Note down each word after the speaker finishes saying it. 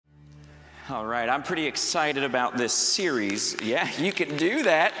All right, I'm pretty excited about this series. Yeah, you can do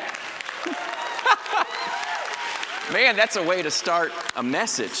that. Man, that's a way to start a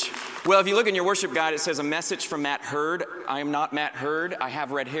message. Well, if you look in your worship guide, it says a message from Matt Hurd. I am not Matt Hurd. I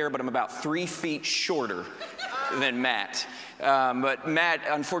have red hair, but I'm about 3 feet shorter than Matt. But Matt,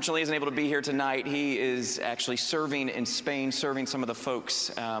 unfortunately, isn't able to be here tonight. He is actually serving in Spain, serving some of the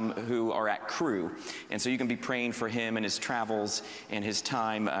folks who are at Cru. And so you can be praying for him and his travels and his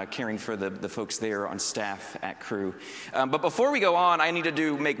time caring for the folks there on staff at Cru. But before we go on, I need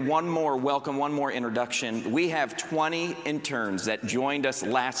to make one more welcome, one more introduction. We have 20 interns that joined us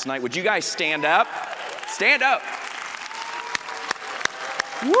last night. Would you guys stand up? Stand up.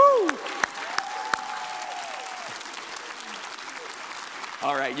 Woo!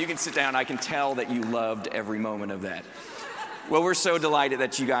 All right, you can sit down. I can tell that you loved every moment of that. Well, we're so delighted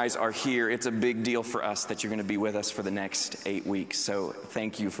that you guys are here. It's a big deal for us that you're going to be with us for the next 8 weeks. So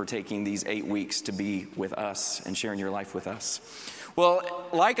thank you for taking these 8 weeks to be with us and sharing your life with us. Well,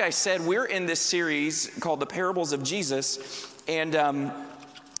 like I said, we're in this series called The Parables of Jesus. And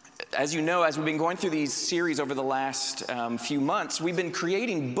as you know, as we've been going through these series over the last few months, we've been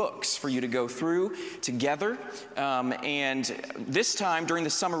creating books for you to go through together. And this time during the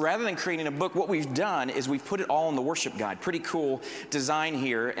summer, rather than creating a book, what we've done is we've put it all in the worship guide. Pretty cool design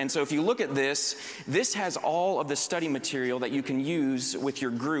here. And so if you look at this has all of the study material that you can use with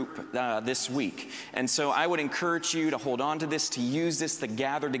your group this week. And so I would encourage you to hold on to this, to use this, to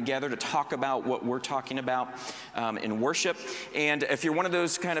gather together, to talk about what we're talking about in worship. And if you're one of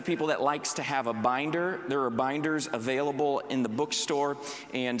those kind of people that likes to have a binder, there are binders available in the bookstore,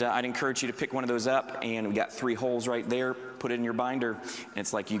 and I'd encourage you to pick one of those up. And we got 3 holes right there. Put it in your binder, and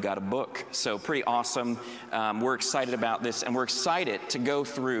it's like you got a book. So pretty awesome. We're excited about this, and we're excited to go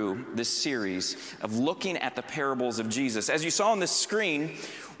through this series of looking at the parables of Jesus. As you saw on the screen,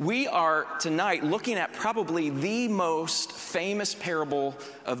 we are tonight looking at probably the most famous parable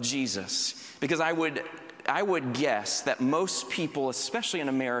of Jesus, because I would guess that most people, especially in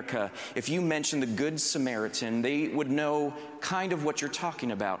America, if you mention the Good Samaritan, they would know kind of what you're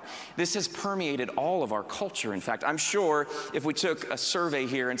talking about. This has permeated all of our culture. In fact, I'm sure if we took a survey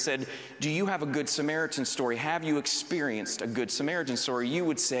here and said, do you have a Good Samaritan story? Have you experienced a Good Samaritan story? You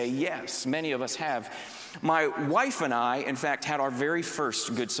would say, yes, many of us have. My wife and I, in fact, had our very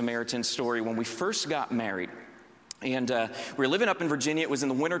first Good Samaritan story when we first got married. And we were living up in Virginia. It was in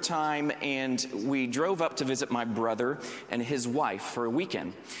the wintertime, and we drove up to visit my brother and his wife for a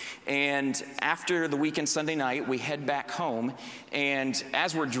weekend. And after the weekend, Sunday night, we head back home, and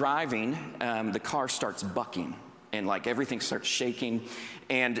as we're driving, the car starts bucking, and like everything starts shaking.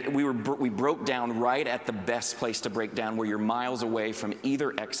 And we broke down right at the best place to break down, where you're miles away from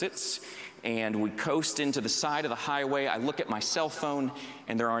either exits. And we coast into the side of the highway. I look at my cell phone,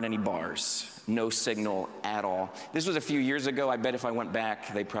 and there aren't any bars. No signal at all. This was a few years ago. I bet if I went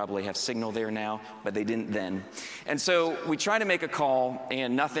back, they probably have signal there now, but they didn't then. And so we try to make a call,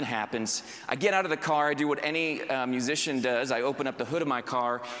 and nothing happens. I get out of the car. I do what any musician does. I open up the hood of my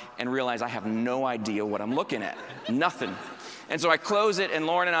car and realize I have no idea what I'm looking at. Nothing. And so I close it, and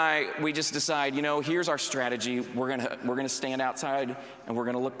Lauren and we just decide, here's our strategy. We're gonna stand outside, and we're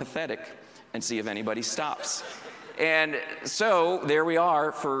gonna look pathetic and see if anybody stops. And so there we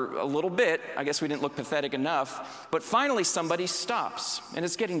are for a little bit. I guess we didn't look pathetic enough. But finally somebody stops. And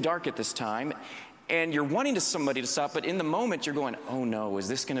it's getting dark at this time. And you're wanting somebody to stop. But in the moment you're going, oh no, is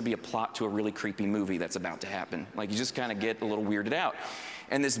this going to be a plot to a really creepy movie that's about to happen? Like you just kind of get a little weirded out.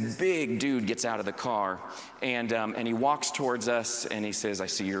 And this big dude gets out of the car. And he walks towards us. And he says, I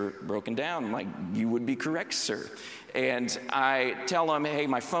see you're broken down. I'm like, you would be correct, sir. And I tell him, hey,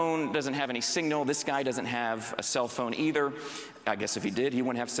 my phone doesn't have any signal. This guy doesn't have a cell phone either. I guess if he did, he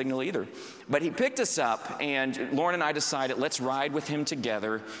wouldn't have signal either. But he picked us up, and Lauren and I decided, let's ride with him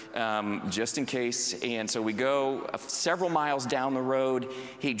together, just in case. And so we go several miles down the road.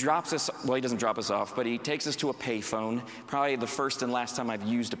 He drops us, well, he doesn't drop us off, but he takes us to a payphone, probably the first and last time I've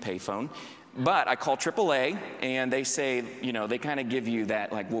used a payphone. But I call AAA, and they say, they kind of give you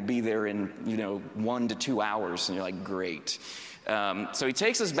that, like, we'll be there in, 1 to 2 hours. And you're like, great. So he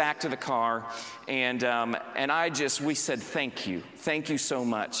takes us back to the car, and we said, thank you so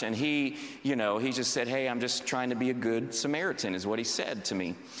much. And he just said, hey, I'm just trying to be a good Samaritan, is what he said to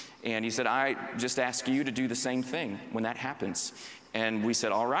me. And he said, I just ask you to do the same thing when that happens. And we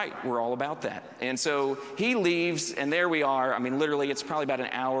said, all right, we're all about that. And so he leaves, and there we are. I mean, literally, it's probably about an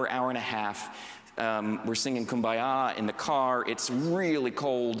hour and a half. We're singing Kumbaya in the car. It's really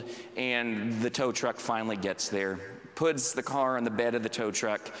cold, and the tow truck finally gets there. puts the car on the bed of the tow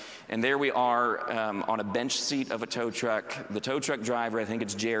truck, and there we are on a bench seat of a tow truck. The tow truck driver, I think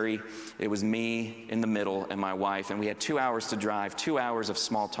it's Jerry, it was me in the middle and my wife, and we had 2 hours to drive, 2 hours of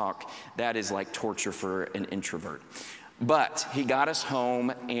small talk. That is like torture for an introvert. But he got us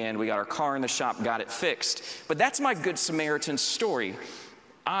home, and we got our car in the shop, got it fixed. But that's my Good Samaritan story.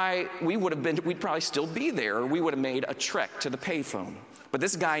 We'd probably still be there, or we would have made a trek to the payphone. But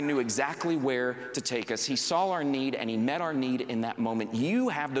this guy knew exactly where to take us. He saw our need, and he met our need in that moment. You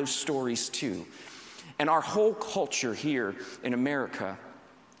have those stories too. And our whole culture here in America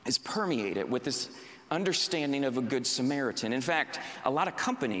is permeated with this understanding of a Good Samaritan. In fact, a lot of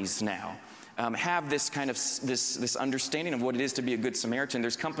companies now have this kind of this understanding of what it is to be a Good Samaritan.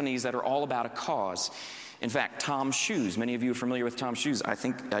 There's companies that are all about a cause. In fact, Tom's shoes, many of you are familiar with Tom's shoes. I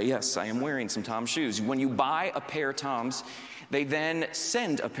think, yes, I am wearing some Tom's shoes. When you buy a pair of Tom's, they then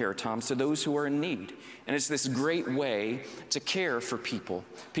send a pair of Toms to those who are in need. And it's this great way to care for people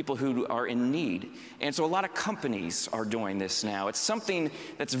who are in need. And so a lot of companies are doing this now. It's something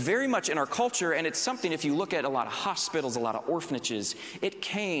that's very much in our culture, and it's something, if you look at a lot of hospitals, a lot of orphanages, it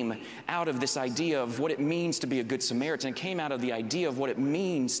came out of this idea of what it means to be a Good Samaritan. It came out of the idea of what it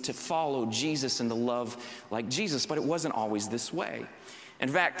means to follow Jesus and to love like Jesus, but it wasn't always this way. In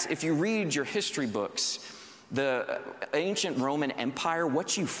fact, if you read your history books, the ancient Roman Empire,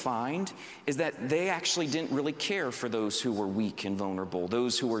 what you find is that they actually didn't really care for those who were weak and vulnerable,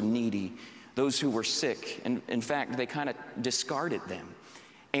 those who were needy, those who were sick. And in fact, they kind of discarded them.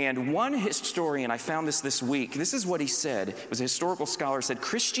 And one historian, I found this week, this is what he said. It was a historical scholar, said,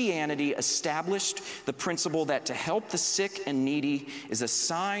 Christianity established the principle that to help the sick and needy is a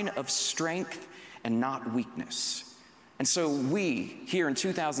sign of strength and not weakness. And so we, here in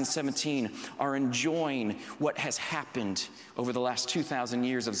 2017, are enjoying what has happened over the last 2,000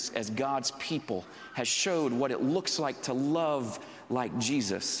 years as God's people has showed what it looks like to love like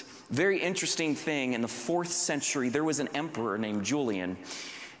Jesus. Very interesting thing, in the 4th century, there was an emperor named Julian,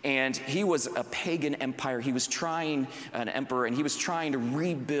 and he was a pagan empire. He was trying to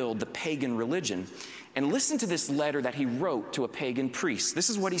rebuild the pagan religion. And listen to this letter that he wrote to a pagan priest. This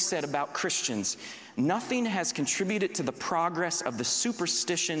is what he said about Christians. Nothing has contributed to the progress of the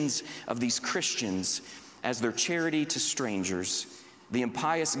superstitions of these Christians as their charity to strangers. The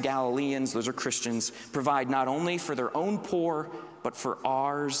impious Galileans, those are Christians, provide not only for their own poor, but for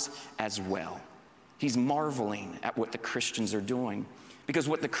ours as well. He's marveling at what the Christians are doing. Because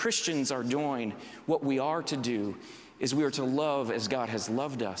what the Christians are doing, what we are to do, is we are to love as God has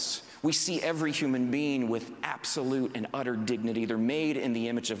loved us. We see every human being with absolute and utter dignity. They're made in the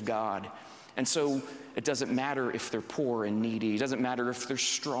image of God. And so it doesn't matter if they're poor and needy. It doesn't matter if they're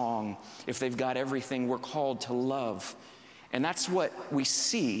strong, if they've got everything. We're called to love. And that's what we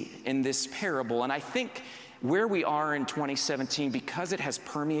see in this parable. And I think where we are in 2017, because it has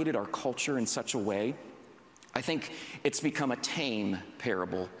permeated our culture in such a way, I think it's become a tame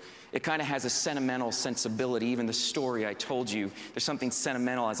parable. It kind of has a sentimental sensibility. Even the story I told you, there's something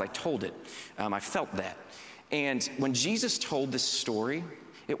sentimental as I told it. I felt that. And when Jesus told this story,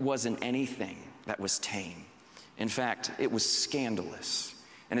 it wasn't anything that was tame. In fact, it was scandalous.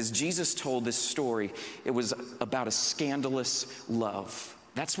 And as Jesus told this story, it was about a scandalous love.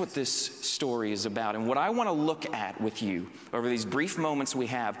 That's what this story is about. And what I want to look at with you over these brief moments we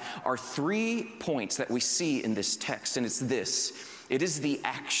have are 3 points that we see in this text. And it's this. It is the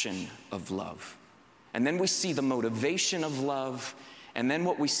action of love. And then we see the motivation of love. And then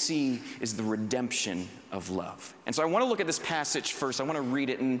what we see is the redemption of love. And so I want to look at this passage first. I want to read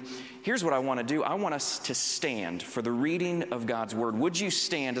it. And here's what I want to do. I want us to stand for the reading of God's word. Would you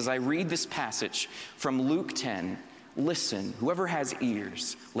stand as I read this passage from Luke 10? Listen, whoever has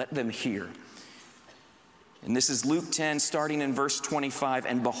ears, let them hear. And this is Luke 10, starting in verse 25.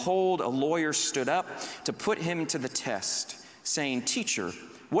 And behold, a lawyer stood up to put him to the test, saying, Teacher,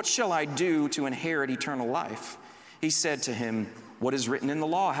 what shall I do to inherit eternal life? He said to him, What is written in the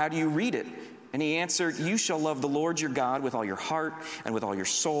law? How do you read it? And he answered, You shall love the Lord your God with all your heart and with all your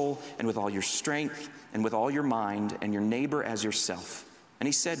soul and with all your strength and with all your mind, and your neighbor as yourself. And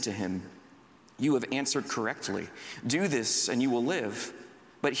he said to him, You have answered correctly. Do this and you will live.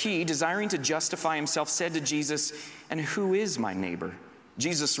 But he, desiring to justify himself, said to Jesus, And who is my neighbor?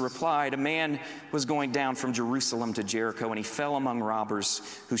 Jesus replied, A man was going down from Jerusalem to Jericho, and he fell among robbers,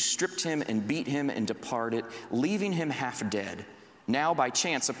 who stripped him and beat him and departed, leaving him half dead. Now by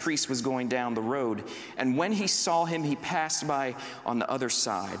chance a priest was going down the road, and when he saw him, he passed by on the other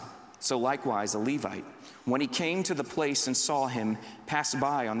side. So likewise a Levite, when he came to the place and saw him, passed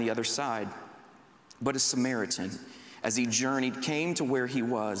by on the other side. But a Samaritan, as he journeyed, came to where he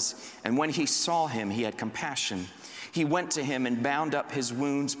was, and when he saw him, he had compassion. He went to him and bound up his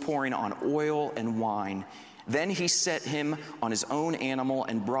wounds, pouring on oil and wine. Then he set him on his own animal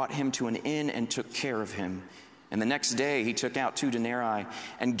and brought him to an inn and took care of him. And the next day he took out 2 denarii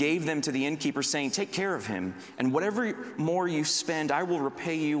and gave them to the innkeeper, saying, "Take care of him, and whatever more you spend, I will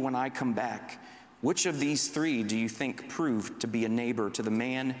repay you when I come back." Which of these 3 do you think proved to be a neighbor to the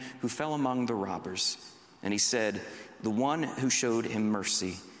man who fell among the robbers? And he said, "The one who showed him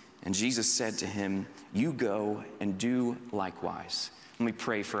mercy." And Jesus said to him, "You go and do likewise." Let me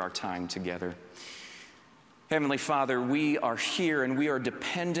pray for our time together. Heavenly Father, we are here and we are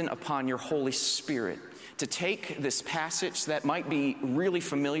dependent upon your Holy Spirit to take this passage that might be really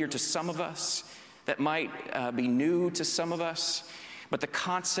familiar to some of us, that might be new to some of us, but the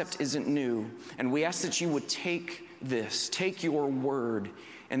concept isn't new. And we ask that you would take this, take your word,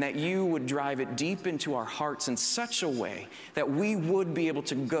 and that you would drive it deep into our hearts in such a way that we would be able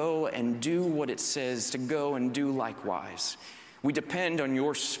to go and do what it says, to go and do likewise. We depend on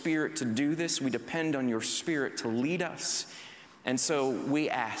your Spirit to do this. We depend on your Spirit to lead us. And so we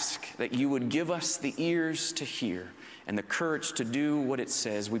ask that you would give us the ears to hear and the courage to do what it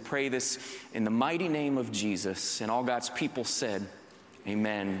says. We pray this in the mighty name of Jesus. And all God's people said,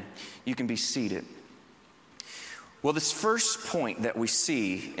 amen. You can be seated. Well, this first point that we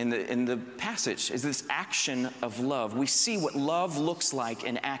see in the passage is this action of love. We see what love looks like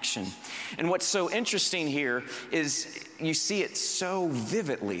in action. And what's so interesting here is you see it so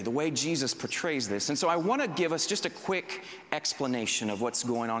vividly, the way Jesus portrays this. And so I want to give us just a quick explanation of what's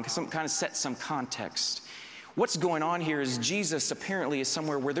going on, because I'm kind of set some context. What's going on here is Jesus apparently is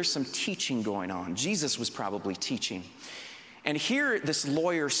somewhere where there's some teaching going on. Jesus was probably teaching. And here this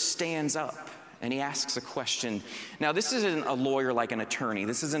lawyer stands up and he asks a question. Now, this isn't a lawyer like an attorney.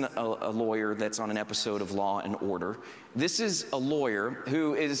 This isn't a lawyer that's on an episode of Law and Order. This is a lawyer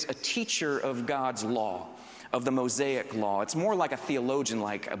who is a teacher of God's law, of the Mosaic law. It's more like a theologian,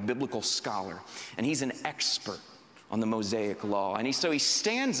 like a biblical scholar. And he's an expert on the Mosaic law. And so he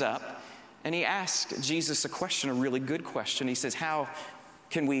stands up and he asks Jesus a question, a really good question. He says, how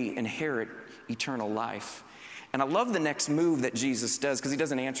can we inherit eternal life? And I love the next move that Jesus does, because he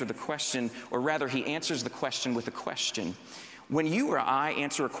doesn't answer the question, or rather he answers the question with a question. When you or I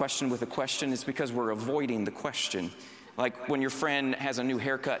answer a question with a question, it's because we're avoiding the question. Like when your friend has a new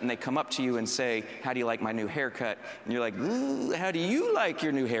haircut and they come up to you and say, "How do you like my new haircut?" And you're like, "Ooh, how do you like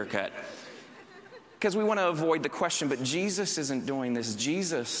your new haircut?" Because we want to avoid the question, but Jesus isn't doing this.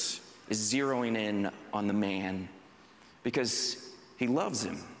 Jesus is zeroing in on the man because he loves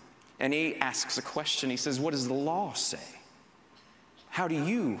him. And he asks a question. He says, "What does the law say? How do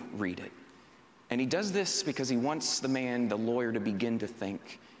you read it?" And he does this because he wants the man, the lawyer, to begin to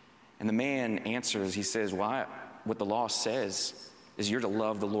think. And the man answers. He says, "Well, what the law says is you're to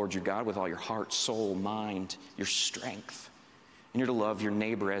love the Lord your God with all your heart, soul, mind, your strength. And you're to love your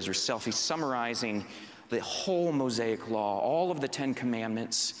neighbor as yourself." He's summarizing the whole Mosaic law, all of the 10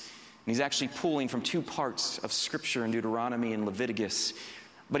 Commandments. And he's actually pulling from 2 parts of Scripture in Deuteronomy and Leviticus.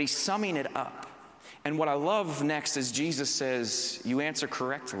 But he's summing it up. And what I love next is Jesus says, you answer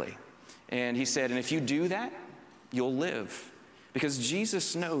correctly. And he said, and if you do that, you'll live. Because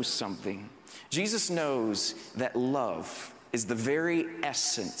Jesus knows something. Jesus knows that love is the very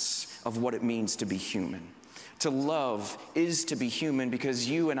essence of what it means to be human. To love is to be human, because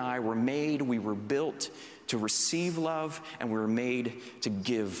you and I were made, we were built to receive love, and we were made to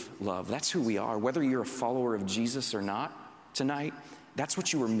give love. That's who we are. Whether you're a follower of Jesus or not tonight, that's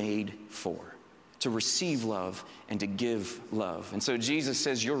what you were made for, to receive love and to give love. And so Jesus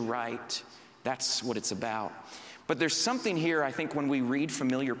says, you're right. That's what it's about. But there's something here, I think, when we read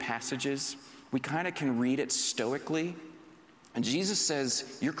familiar passages, we kind of can read it stoically. And Jesus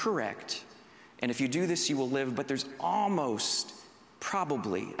says, you're correct. And if you do this, you will live. But there's almost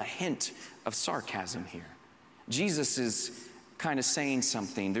probably a hint of sarcasm here. Jesus is kind of saying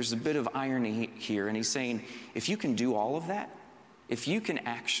something. There's a bit of irony here. And he's saying, if you can do all of that, if you can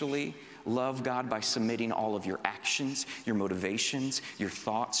actually love God by submitting all of your actions, your motivations, your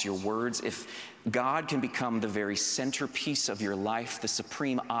thoughts, your words, if God can become the very centerpiece of your life, the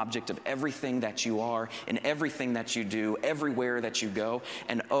supreme object of everything that you are and everything that you do, everywhere that you go,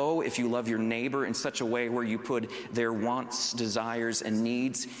 and oh, if you love your neighbor in such a way where you put their wants, desires, and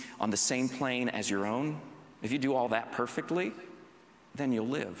needs on the same plane as your own, if you do all that perfectly, then you'll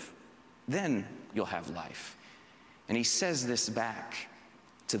live. Then you'll have life. And he says this back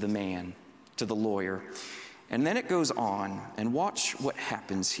to the man, to the lawyer. And then it goes on, and watch what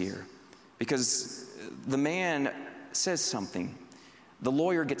happens here. Because the man says something. The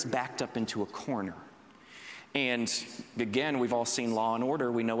lawyer gets backed up into a corner. And again, we've all seen Law and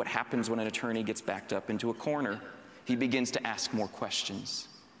Order. We know what happens when an attorney gets backed up into a corner. he begins to ask more questions.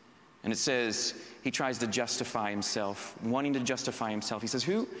 And it says he tries to justify himself, wanting to justify himself. He says,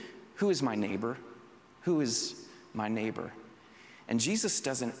 who is my neighbor? Who is my neighbor? And Jesus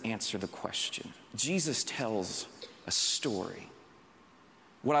doesn't answer the question. Jesus tells a story.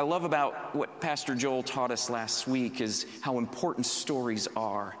 What I love about what Pastor Joel taught us last week is how important stories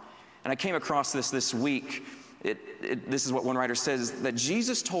are. And I came across this week. This is what one writer says, that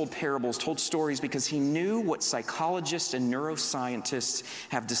Jesus told parables, told stories because he knew what psychologists and neuroscientists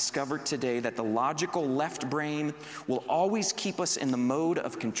have discovered today, that the logical left brain will always keep us in the mode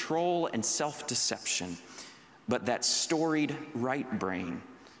of control and self-deception, but that storied right brain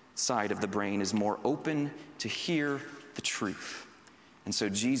side of the brain is more open to hear the truth. And so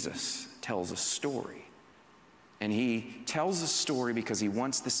Jesus tells a story. And he tells a story because he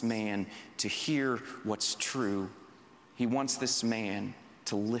wants this man to hear what's true. He wants this man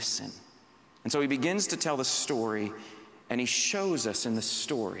to listen. And so he begins to tell the story, and he shows us in the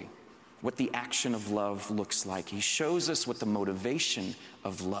story what the action of love looks like. He shows us what the motivation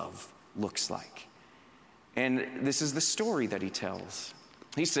of love looks like. And this is the story that he tells.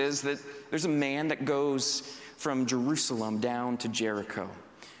 He says that there's a man that goes from Jerusalem down to Jericho.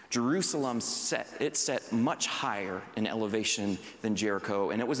 Jerusalem set much higher in elevation than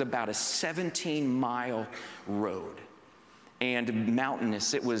Jericho, and it was about a 17-mile road. And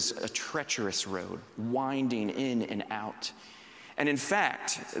mountainous, it was a treacherous road, winding in and out. And in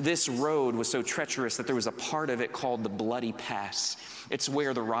fact, this road was so treacherous that there was a part of it called the Bloody Pass. It's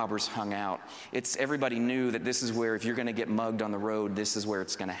where the robbers hung out. Everybody knew that this is where, if you're going to get mugged on the road, this is where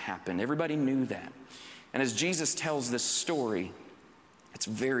it's going to happen. Everybody knew that. And as Jesus tells this story, it's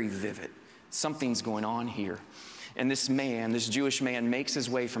very vivid. Something's going on here. And this Jewish man, makes his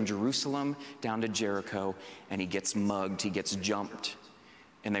way from Jerusalem down to Jericho, and he gets mugged, he gets jumped.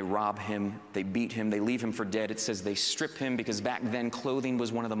 And they rob him, they beat him, they leave him for dead. It says they strip him, because back then clothing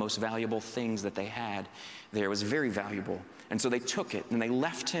was one of the most valuable things that they had there. It was very valuable. And so they took it and they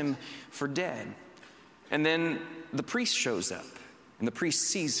left him for dead. And then the priest shows up, and the priest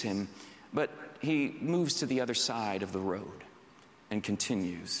sees him, but he moves to the other side of the road and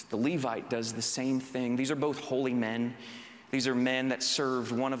continues. The Levite does the same thing. These are both holy men. These are men that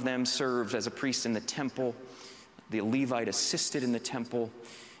served. One of them served as a priest in the temple. The Levite assisted in the temple.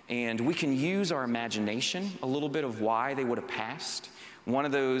 And we can use our imagination a little bit of why they would have passed. One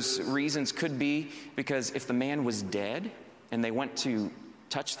of those reasons could be because if the man was dead and they went to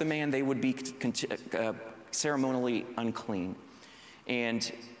touch the man, they would be ceremonially unclean.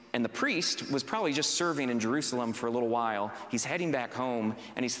 And the priest was probably just serving in Jerusalem for a little while. He's heading back home,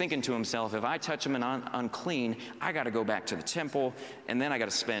 and he's thinking to himself, if I touch him and unclean, I got to go back to the temple, and then I got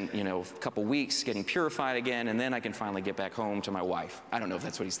to spend, a couple weeks getting purified again, and then I can finally get back home to my wife. I don't know if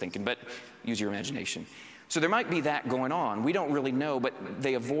that's what he's thinking, but use your imagination. So there might be that going on. We don't really know, but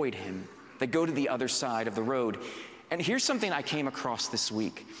they avoid him. They go to the other side of the road. And here's something I came across this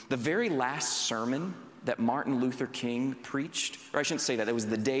week. The very last sermon that Martin Luther King preached, or I shouldn't say that, it was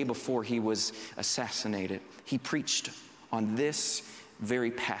the day before he was assassinated. He preached on this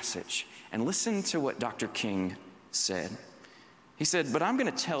very passage. And listen to what Dr. King said. He said, "But I'm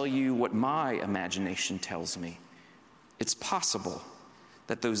going to tell you what my imagination tells me. It's possible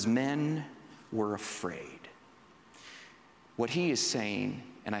that those men were afraid." What he is saying,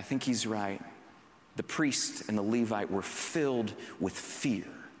 and I think he's right, the priest and the Levite were filled with fear.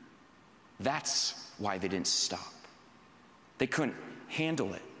 That's why they didn't stop. They couldn't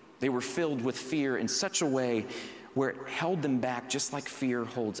handle it. They were filled with fear in such a way where it held them back, just like fear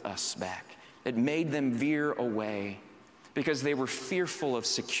holds us back. It made them veer away because they were fearful of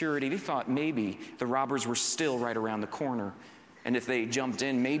security. They thought maybe the robbers were still right around the corner. And if they jumped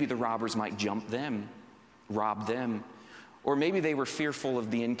in, maybe the robbers might jump them, rob them. Or maybe they were fearful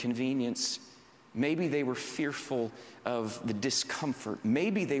of the inconvenience. Maybe they were fearful of the discomfort.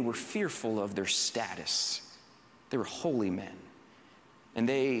 Maybe they were fearful of their status. They were holy men. And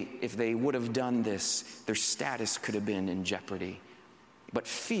if they would have done this, their status could have been in jeopardy. But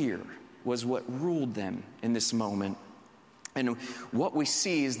fear was what ruled them in this moment. And what we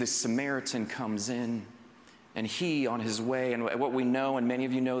see is this Samaritan comes in, and he on his way, and what we know, and many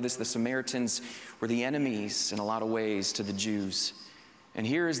of you know this, the Samaritans were the enemies in a lot of ways to the Jews. And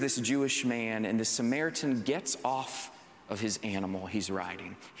here is this Jewish man, and the Samaritan gets off of his animal he's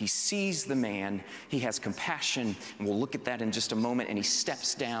riding. He sees the man, he has compassion, and we'll look at that in just a moment, and he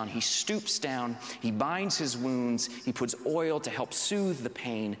steps down, he stoops down, he binds his wounds, he puts oil to help soothe the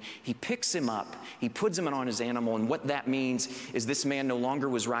pain, he picks him up, he puts him on his animal, and what that means is this man no longer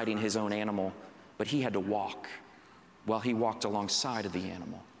was riding his own animal, but he had to walk while he walked alongside of the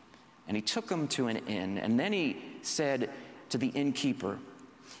animal. and he took him to an inn. And then he said to the innkeeper,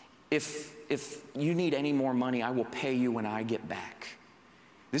 if you need any more money, I will pay you when I get back.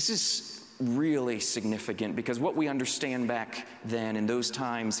 This is really significant, because what we understand back then in those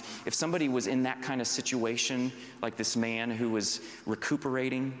times, if somebody was in that kind of situation, like this man who was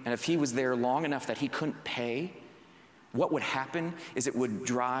recuperating, and if he was there long enough that he couldn't pay, what would happen is it would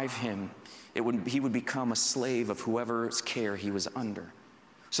drive him. He would become a slave of whoever's care he was under.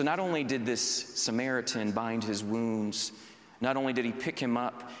 So not only did this Samaritan bind his wounds, not only did he pick him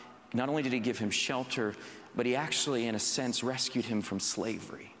up, not only did he give him shelter, but he actually, in a sense, rescued him from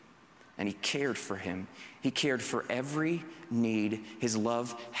slavery. And he cared for him. He cared for every need. His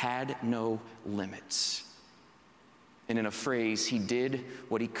love had no limits. And in a phrase, he did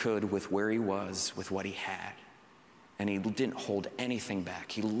what he could with where he was, with what he had. And he didn't hold anything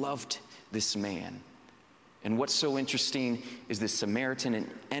back. He loved this man. And what's so interesting is this Samaritan, an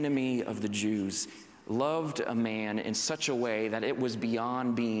enemy of the Jews, loved a man in such a way that it was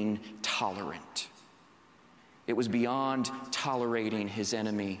beyond being tolerant. It was beyond tolerating his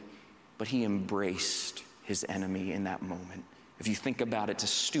enemy, but he embraced his enemy in that moment. If you think about it, to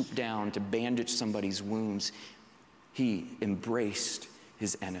stoop down, to bandage somebody's wounds, he embraced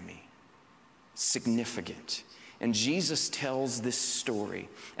his enemy. Significant. And Jesus tells this story.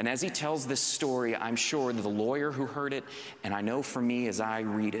 And as he tells this story, I'm sure that the lawyer who heard it, and I know for me as I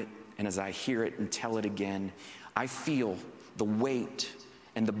read it and as I hear it and tell it again, I feel the weight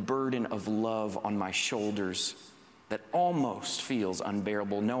and the burden of love on my shoulders that almost feels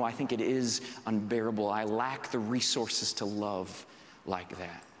unbearable. No, I think it is unbearable. I lack the resources to love like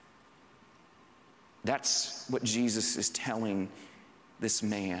that. That's what Jesus is telling this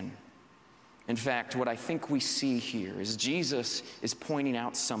man. In fact, what I think we see here is Jesus is pointing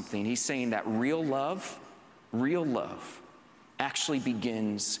out something. He's saying that real love actually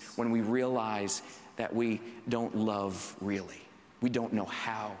begins when we realize that we don't love really. We don't know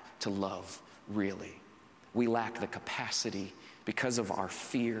how to love really. We lack the capacity because of our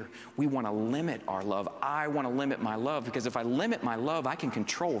fear. We want to limit our love. I want to limit my love, because if I limit my love, I can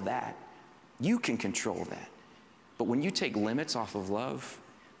control that. You can control that. But when you take limits off of love,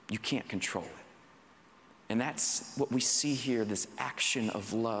 you can't control it. And that's what we see here, this action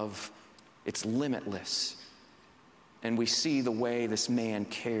of love. It's limitless. And we see the way this man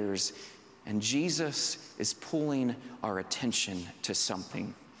cares. And Jesus is pulling our attention to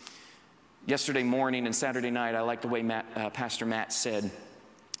something. Yesterday morning and Saturday night, I like the way Pastor Matt said,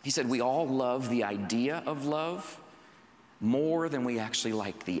 he said, we all love the idea of love more than we actually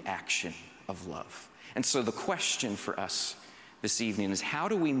like the action of love. And so the question for us this evening is, how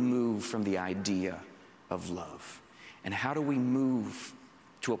do we move from the idea of love? And how do we move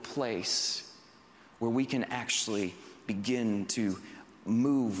to a place where we can actually begin to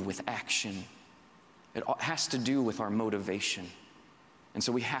move with action? It has to do with our motivation. And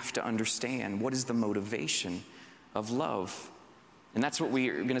so we have to understand, what is the motivation of love? And that's what we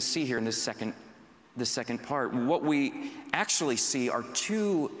are going to see here in this second part. What we actually see are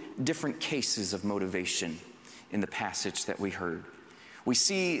two different cases of motivation in the passage that we heard. We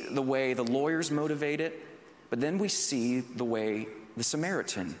see the way the lawyer's motivated, but then we see the way the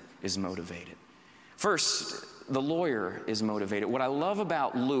Samaritan is motivated. First, the lawyer is motivated. What I love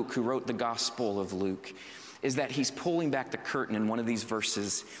about Luke, who wrote the Gospel of Luke, is that he's pulling back the curtain in one of these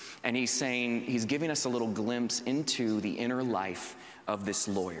verses, and he's giving us a little glimpse into the inner life of this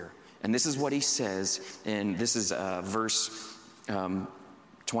lawyer. And this is what he says, and this is verse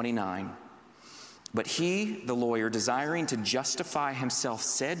 29. But he, the lawyer, desiring to justify himself,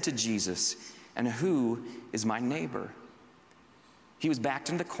 said to Jesus, "And who is my neighbor?" He was backed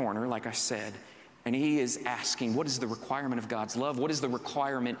in the corner, like I said, and he is asking, what is the requirement of God's love? What is the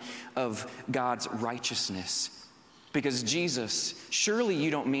requirement of God's righteousness? Because Jesus, surely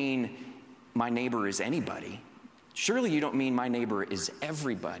you don't mean my neighbor is anybody. Surely you don't mean my neighbor is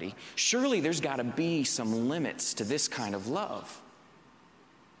everybody. Surely there's got to be some limits to this kind of love.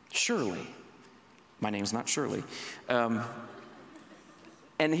 Surely. My name's not Shirley. And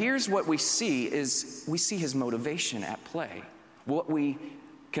here's what we see is we see his motivation at play. What we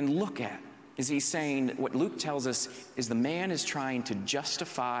can look at is he's saying, what Luke tells us is the man is trying to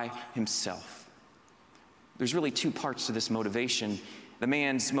justify himself. There's really two parts to this motivation. The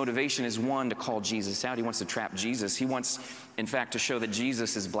man's motivation is, one, to call Jesus out. He wants to trap Jesus. He wants, in fact, to show that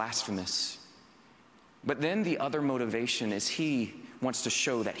Jesus is blasphemous. But then the other motivation is he wants to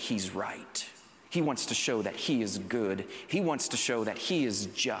show that he's right. He wants to show that he is good. He wants to show that he is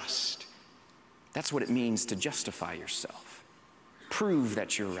just. That's what it means to justify yourself. Prove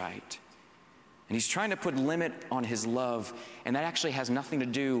that you're right. And he's trying to put limit on his love, and that actually has nothing to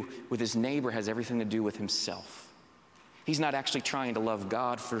do with his neighbor, has everything to do with himself. He's not actually trying to love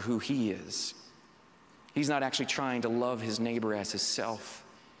God for who he is. He's not actually trying to love his neighbor as himself.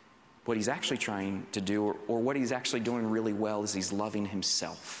 What he's actually trying to do, or what he's actually doing really well, is he's loving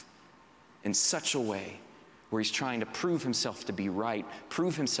himself in such a way where he's trying to prove himself to be right,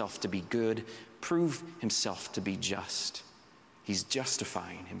 prove himself to be good, prove himself to be just. He's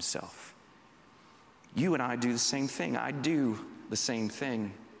justifying himself. You and I do the same thing. I do the same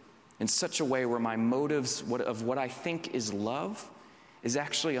thing in such a way where my motives of what I think is love is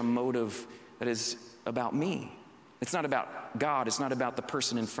actually a motive that is about me. It's not about God. It's not about the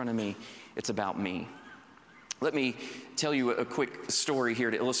person in front of me. It's about me. Let me tell you a quick story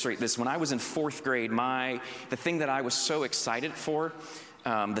here to illustrate this. When I was in 4th grade, the thing that I was so excited for,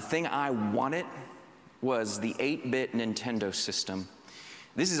 the thing I wanted was the 8-bit Nintendo system.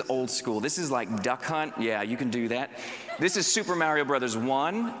 This is old school. This is like Duck Hunt. Yeah, you can do that. This is Super Mario Brothers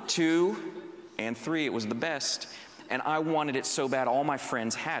 1, 2, and 3. It was the best. And I wanted it so bad. All my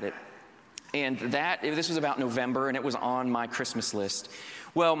friends had it. And this was about November, and it was on my Christmas list.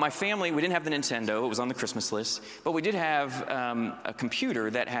 Well, my family, we didn't have the Nintendo. It was on the Christmas list. But we did have a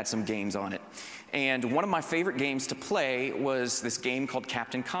computer that had some games on it. And one of my favorite games to play was this game called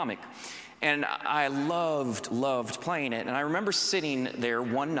Captain Comic. And I loved playing it. And I remember sitting there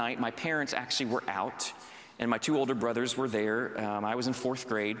one night. My parents actually were out, and my 2 older brothers were there. I was in 4th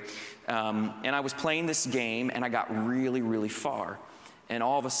grade. And I was playing this game, and I got really far. And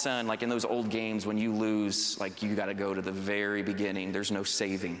all of a sudden, like in those old games, when you lose, like you got to go to the very beginning. There's no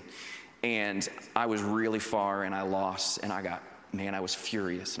saving. And I was really far, and I lost, and I was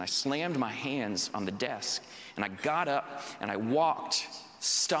furious. And I slammed my hands on the desk, and I got up, and I walked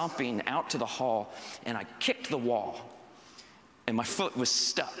stomping out to the hall, and I kicked the wall, and my foot was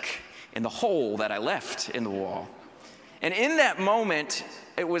stuck in the hole that I left in the wall. And in that moment,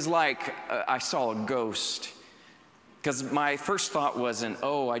 it was like I saw a ghost, because my first thought wasn't,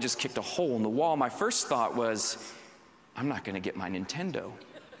 oh, I just kicked a hole in the wall. My first thought was, I'm not going to get my Nintendo.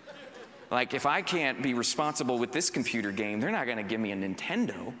 Like, if I can't be responsible with this computer game, they're not going to give me a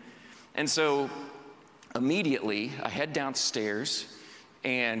Nintendo. And so immediately I head downstairs,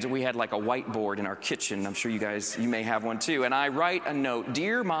 and we had like a whiteboard in our kitchen. I'm sure you may have one too. And I write a note,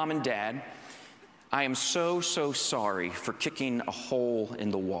 "Dear Mom and Dad, I am so sorry for kicking a hole in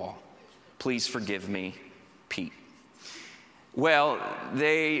the wall. Please forgive me, Pete." Well,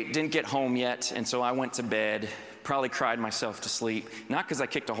 they didn't get home yet, and so I went to bed, probably cried myself to sleep, not because I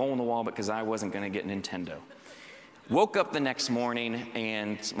kicked a hole in the wall, but because I wasn't going to get Nintendo. Woke up the next morning,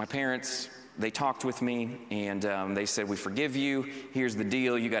 and my parents, they talked with me, and they said, "We forgive you. Here's the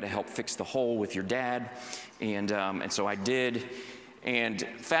deal. You got to help fix the hole with your dad." And so I did. And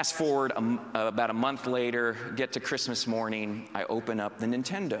fast forward about a month later, get to Christmas morning, I open up the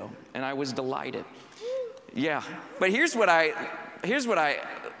Nintendo, and I was delighted. Yeah, but here's what I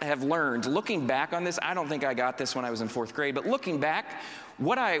have learned. Looking back on this, I don't think I got this when I was in 4th grade, but looking back,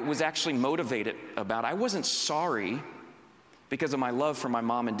 what I was actually motivated about, I wasn't sorry because of my love for my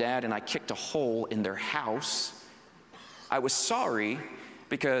mom and dad, and I kicked a hole in their house. I was sorry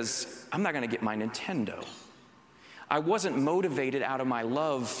because I'm not going to get my Nintendo. I wasn't motivated out of my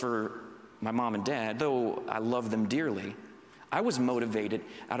love for my mom and dad, though I love them dearly. I was motivated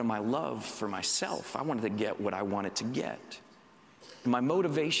out of my love for myself. I wanted to get what I wanted to get. My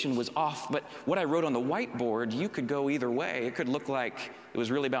motivation was off, but what I wrote on the whiteboard, you could go either way. It could look like it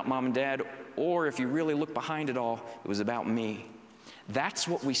was really about mom and dad, or if you really look behind it all, it was about me. That's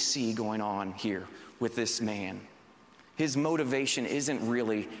what we see going on here with this man. His motivation isn't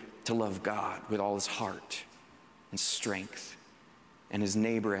really to love God with all his heart and strength and his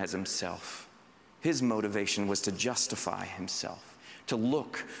neighbor as himself. His motivation was to justify himself, to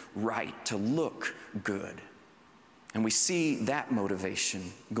look right, to look good. And we see that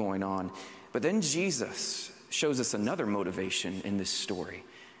motivation going on. But then Jesus shows us another motivation in this story.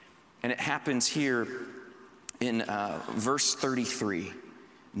 And it happens here in verse 33.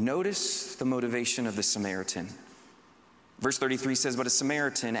 Notice the motivation of the Samaritan. Verse 33 says, "But a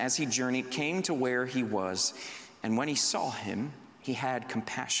Samaritan, as he journeyed, came to where he was, and when he saw him, he had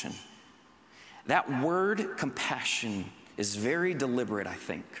compassion." That word compassion is very deliberate, I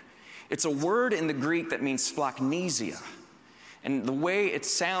think. It's a word in the Greek that means splachnesia. And the way it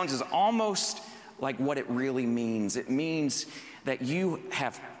sounds is almost like what it really means. It means that you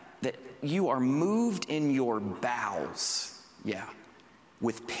are moved in your bowels,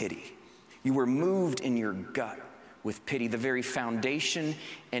 with pity. You were moved in your gut with pity. The very foundation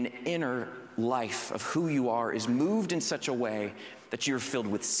and inner life of who you are is moved in such a way that you're filled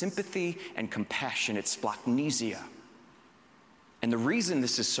with sympathy and compassion. It's splachnesia. And the reason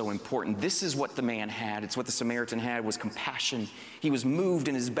this is so important, this is what the man had. It's what the Samaritan had, was compassion. He was moved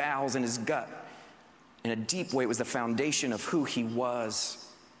in his bowels and his gut. In a deep way, it was the foundation of who he was.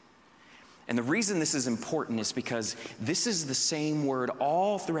 And the reason this is important is because this is the same word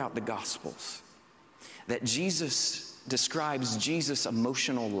all throughout the Gospels that Jesus describes Jesus'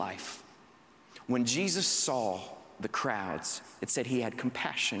 emotional life. When Jesus saw the crowds, it said he had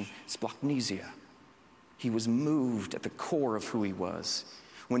compassion, splachnesia. He was moved at the core of who he was.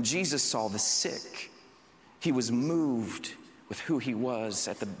 When Jesus saw the sick, he was moved with who he was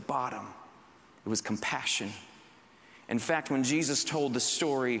at the bottom. It was compassion. In fact, when Jesus told the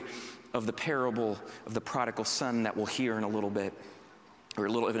story of the parable of the prodigal son that we'll hear in a little bit, or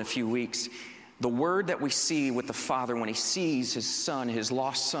in a few weeks, the word that we see with the father when he sees his son, his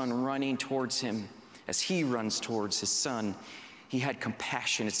lost son, running towards him as he runs towards his son, he had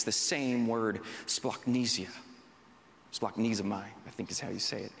compassion. It's the same word, splachnesia. Splachnesemai, I think is how you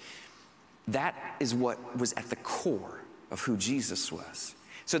say it. That is what was at the core of who Jesus was.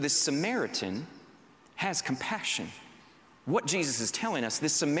 So this Samaritan has compassion. What Jesus is telling us,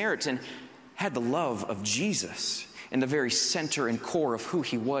 this Samaritan had the love of Jesus in the very center and core of who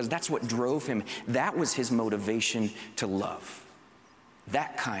he was. That's what drove him. That was his motivation to love.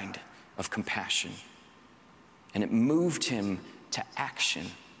 That kind of compassion. And it moved him to action.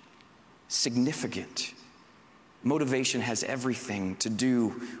 Significant. Motivation has everything to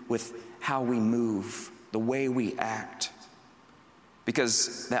do with how we move, the way we act.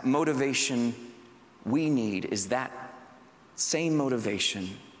 Because that motivation we need is that same motivation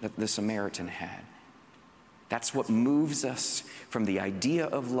that the Samaritan had. That's what moves us from the idea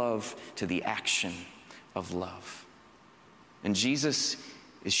of love to the action of love. And Jesus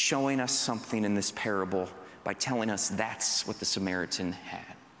is showing us something in this parable by telling us that's what the Samaritan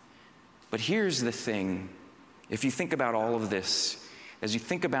had. But here's the thing. If you think about all of this, as you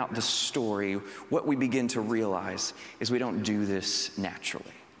think about the story, what we begin to realize is we don't do this naturally.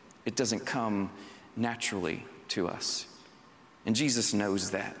 It doesn't come naturally to us. And Jesus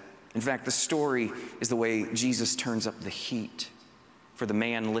knows that. In fact, the story is the way Jesus turns up the heat for the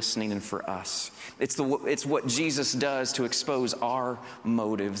man listening and for us. It's what Jesus does to expose our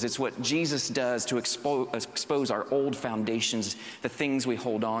motives. It's what Jesus does to expose our old foundations, the things we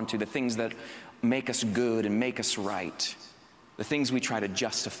hold on to, the things that make us good and make us right, the things we try to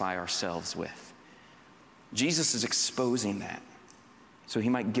justify ourselves with. Jesus is exposing that so he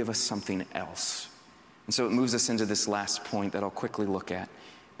might give us something else. And so it moves us into this last point that I'll quickly look at,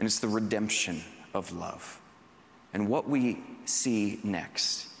 and it's the redemption of love. And what we see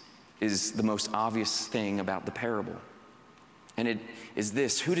next is the most obvious thing about the parable. And it is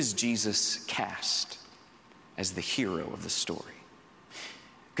this: who does Jesus cast as the hero of the story?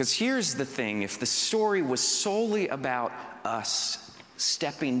 Because here's the thing: if the story was solely about us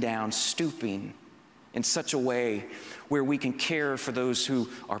stepping down, stooping in such a way where we can care for those who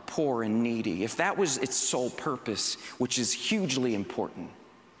are poor and needy, if that was its sole purpose, which is hugely important,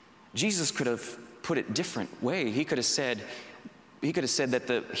 Jesus could have put it different way. He could have said that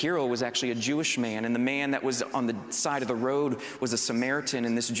the hero was actually a Jewish man, and the man that was on the side of the road was a Samaritan,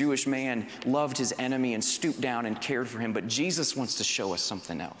 and this Jewish man loved his enemy and stooped down and cared for him. But Jesus wants to show us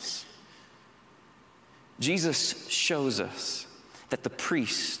something else. Jesus shows us that the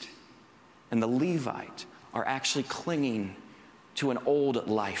priest and the Levite are actually clinging to an old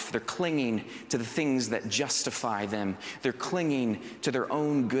life. They're clinging to the things that justify them. They're clinging to their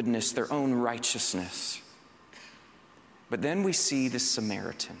own goodness, their own righteousness. But then we see this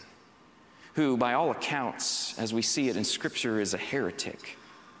Samaritan, who by all accounts, as we see it in Scripture, is a heretic.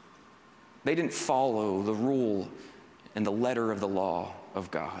 They didn't follow the rule and the letter of the law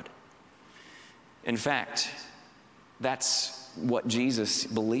of God. In fact, that's what Jesus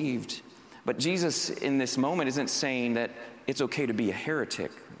believed. But Jesus in this moment isn't saying that it's okay to be a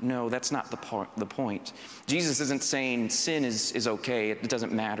heretic. No, that's not the point. Jesus isn't saying sin is okay, it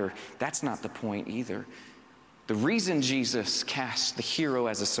doesn't matter. That's not the point either. The reason Jesus cast the hero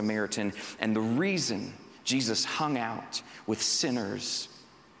as a Samaritan, and the reason Jesus hung out with sinners,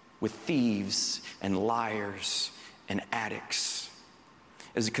 with thieves and liars and addicts,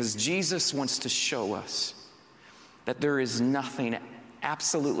 is because Jesus wants to show us that there is nothing,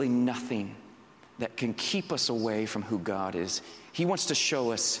 absolutely nothing, that can keep us away from who God is. He wants to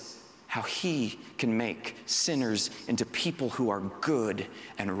show us how he can make sinners into people who are good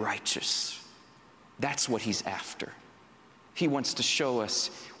and righteous. That's what he's after. He wants to show us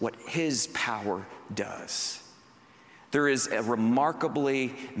what his power does. There is a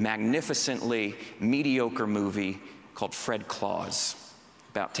remarkably, magnificently mediocre movie called Fred Claus.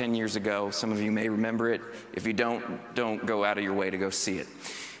 About 10 years ago, some of you may remember it. If you don't go out of your way to go see it.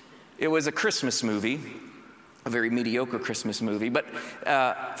 It was a Christmas movie, a very mediocre Christmas movie, but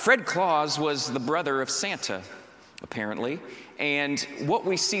Fred Claus was the brother of Santa, apparently. And what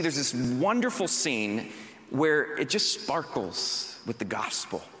we see, there's this wonderful scene where it just sparkles with the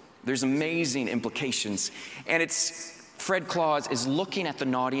gospel. There's amazing implications. And it's Fred Claus is looking at the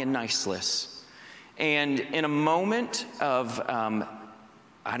naughty and nice list. And in a moment of,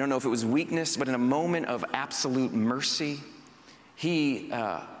 I don't know if it was weakness, but in a moment of absolute mercy, he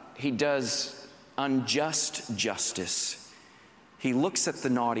does unjust justice. He looks at the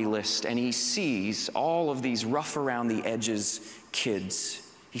naughty list and he sees all of these rough around the edges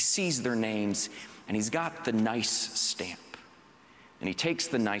kids. He sees their names and he's got the nice stamp. And he takes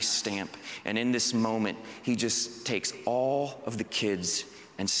the nice stamp, and in this moment, he just takes all of the kids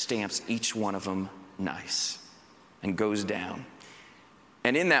and stamps each one of them nice and goes down.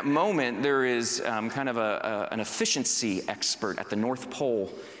 And in that moment, there is kind of an efficiency expert at the North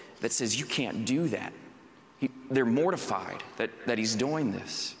Pole that says, you can't do that. They're mortified that he's doing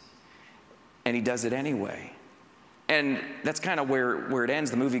this. And he does it anyway. And that's kind of where it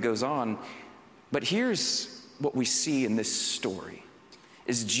ends. The movie goes on. But here's what we see in this story,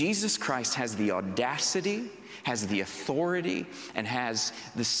 is Jesus Christ has the audacity, has the authority, and has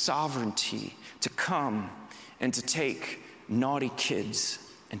the sovereignty to come and to take naughty kids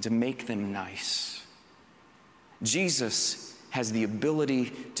and to make them nice. Jesus has the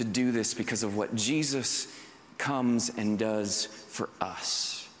ability to do this because of what Jesus comes and does for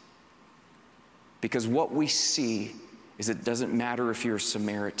us. Because what we see is it doesn't matter if you're a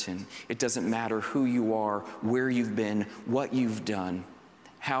Samaritan. It doesn't matter who you are, where you've been, what you've done,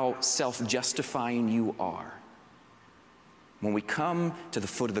 how self-justifying you are. When we come to the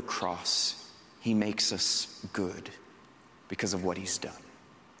foot of the cross, he makes us good because of what he's done.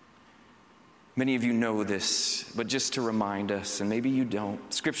 Many of you know this, but just to remind us, and maybe you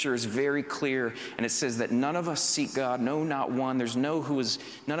don't, Scripture is very clear, and it says that none of us seek God, no, not one. There's none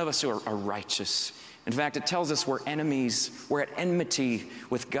of us who are righteous. In fact, it tells us we're enemies, we're at enmity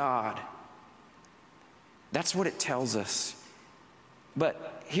with God. That's what it tells us.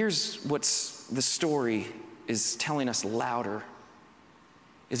 But here's what's the story is telling us louder.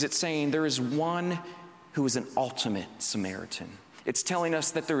 Is it saying there is one who is an ultimate Samaritan. It's telling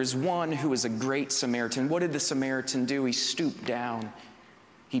us that there is one who is a great Samaritan. What did the Samaritan do? He stooped down.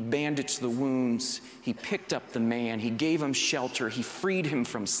 He bandaged the wounds. He picked up the man. He gave him shelter. He freed him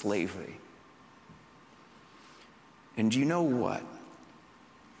from slavery. And do you know what?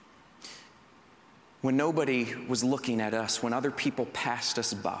 When nobody was looking at us, when other people passed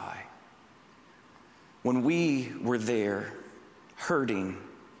us by, when we were there hurting,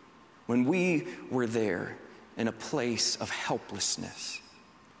 when we were there in a place of helplessness,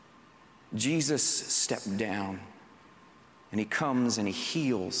 Jesus stepped down and he comes and he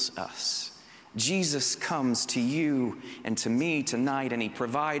heals us. Jesus comes to you and to me tonight and he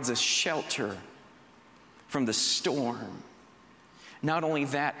provides us shelter from the storm. Not only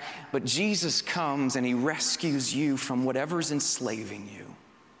that, but Jesus comes and he rescues you from whatever's enslaving you.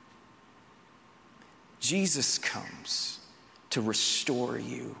 Jesus comes to restore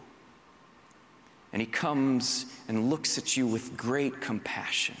you. And he comes and looks at you with great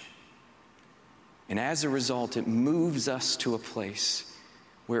compassion. And as a result, it moves us to a place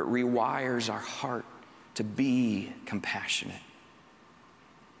where it rewires our heart to be compassionate.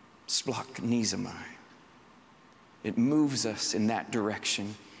 Splach nizamai. It moves us in that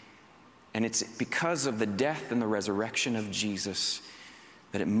direction. And it's because of the death and the resurrection of Jesus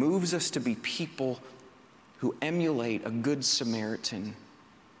that it moves us to be people who emulate a good Samaritan.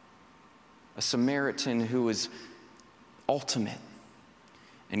 A Samaritan who is ultimate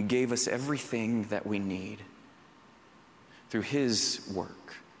and gave us everything that we need through his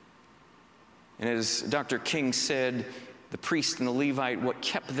work. And as Dr. King said, the priest and the Levite, what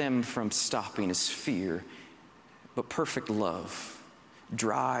kept them from stopping is fear. But perfect love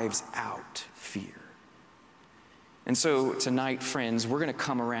drives out fear. And so tonight, friends, we're going to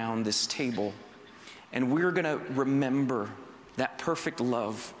come around this table and we're going to remember that perfect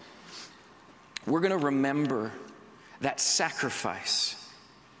love. We're going to remember that sacrifice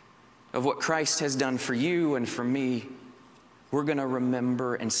of what Christ has done for you and for me. We're going to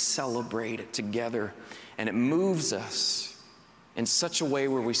remember and celebrate it together. And it moves us in such a way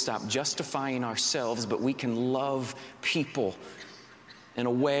where we stop justifying ourselves, but we can love people in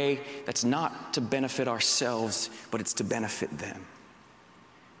a way that's not to benefit ourselves, but it's to benefit them.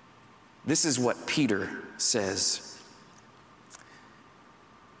 This is what Peter says.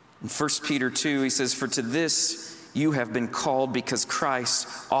 In 1 Peter 2, he says, "For to this you have been called because Christ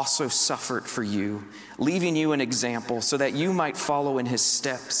also suffered for you, leaving you an example so that you might follow in his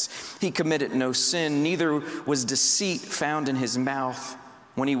steps. He committed no sin, neither was deceit found in his mouth.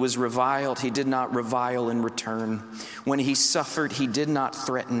 When he was reviled, he did not revile in return. When he suffered, he did not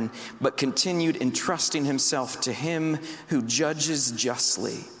threaten, but continued entrusting himself to him who judges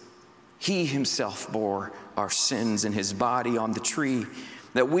justly. He himself bore our sins in his body on the tree,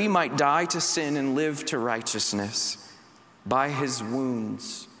 that we might die to sin and live to righteousness. By his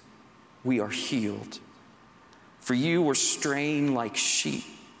wounds we are healed. For you were straying like sheep,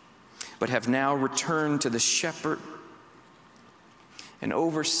 but have now returned to the shepherd and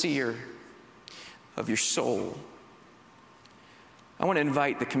overseer of your soul. I want to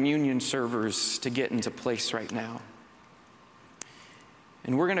invite the communion servers to get into place right now.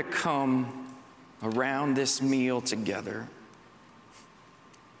 And we're going to come around this meal together.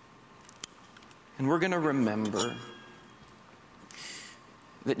 And we're going to remember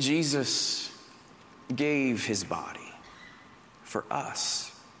that Jesus gave his body for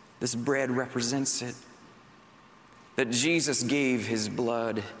us. This bread represents it. That Jesus gave his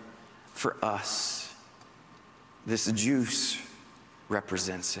blood for us. This juice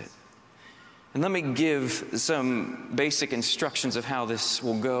represents it. And let me give some basic instructions of how this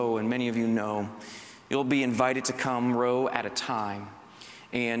will go. And many of you know, you'll be invited to come row at a time.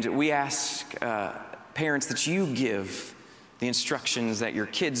 And we ask parents that you give the instructions that your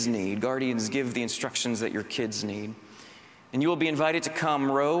kids need. Guardians, give the instructions that your kids need. And you will be invited to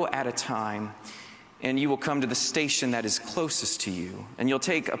come row at a time. And you will come to the station that is closest to you. And you'll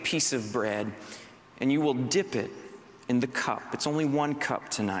take a piece of bread and you will dip it in the cup. It's only one cup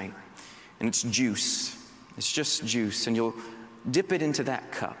tonight. And it's juice. It's just juice. And you'll dip it into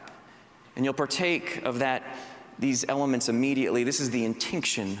that cup. And you'll partake of these elements immediately. This is the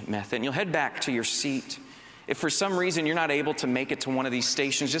intinction method. And you'll head back to your seat. If for some reason you're not able to make it to one of these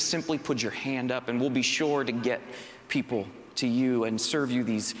stations, just simply put your hand up and we'll be sure to get people to you and serve you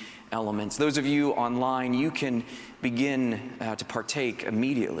these elements. Those of you online, you can begin to partake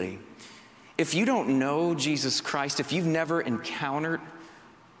immediately. If you don't know Jesus Christ, if you've never encountered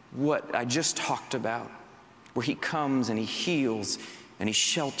what I just talked about, where he comes and he heals and he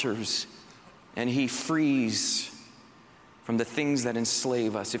shelters and he frees from the things that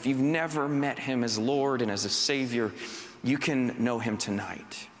enslave us. If you've never met him as Lord and as a Savior, you can know him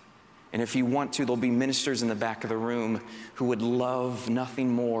tonight. And if you want to, there'll be ministers in the back of the room who would love nothing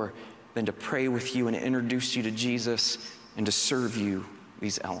more than to pray with you and introduce you to Jesus and to serve you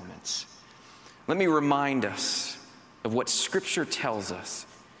these elements. Let me remind us of what Scripture tells us.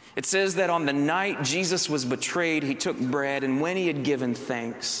 It says that on the night Jesus was betrayed, he took bread, and when he had given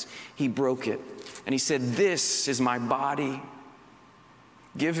thanks, he broke it. And he said, "This is my body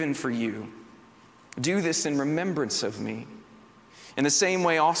given for you. Do this in remembrance of me." In the same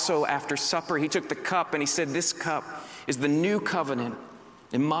way, also after supper, he took the cup and he said, "This cup is the new covenant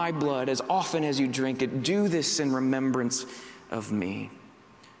in my blood. As often as you drink it, do this in remembrance of me.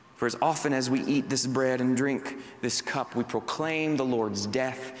 For as often as we eat this bread and drink this cup, we proclaim the Lord's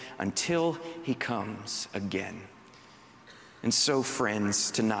death until he comes again." And so,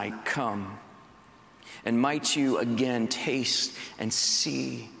 friends, tonight, come. And might you again taste and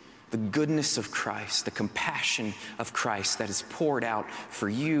see the goodness of Christ, the compassion of Christ that is poured out for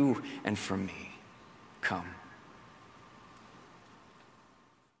you and for me. Come.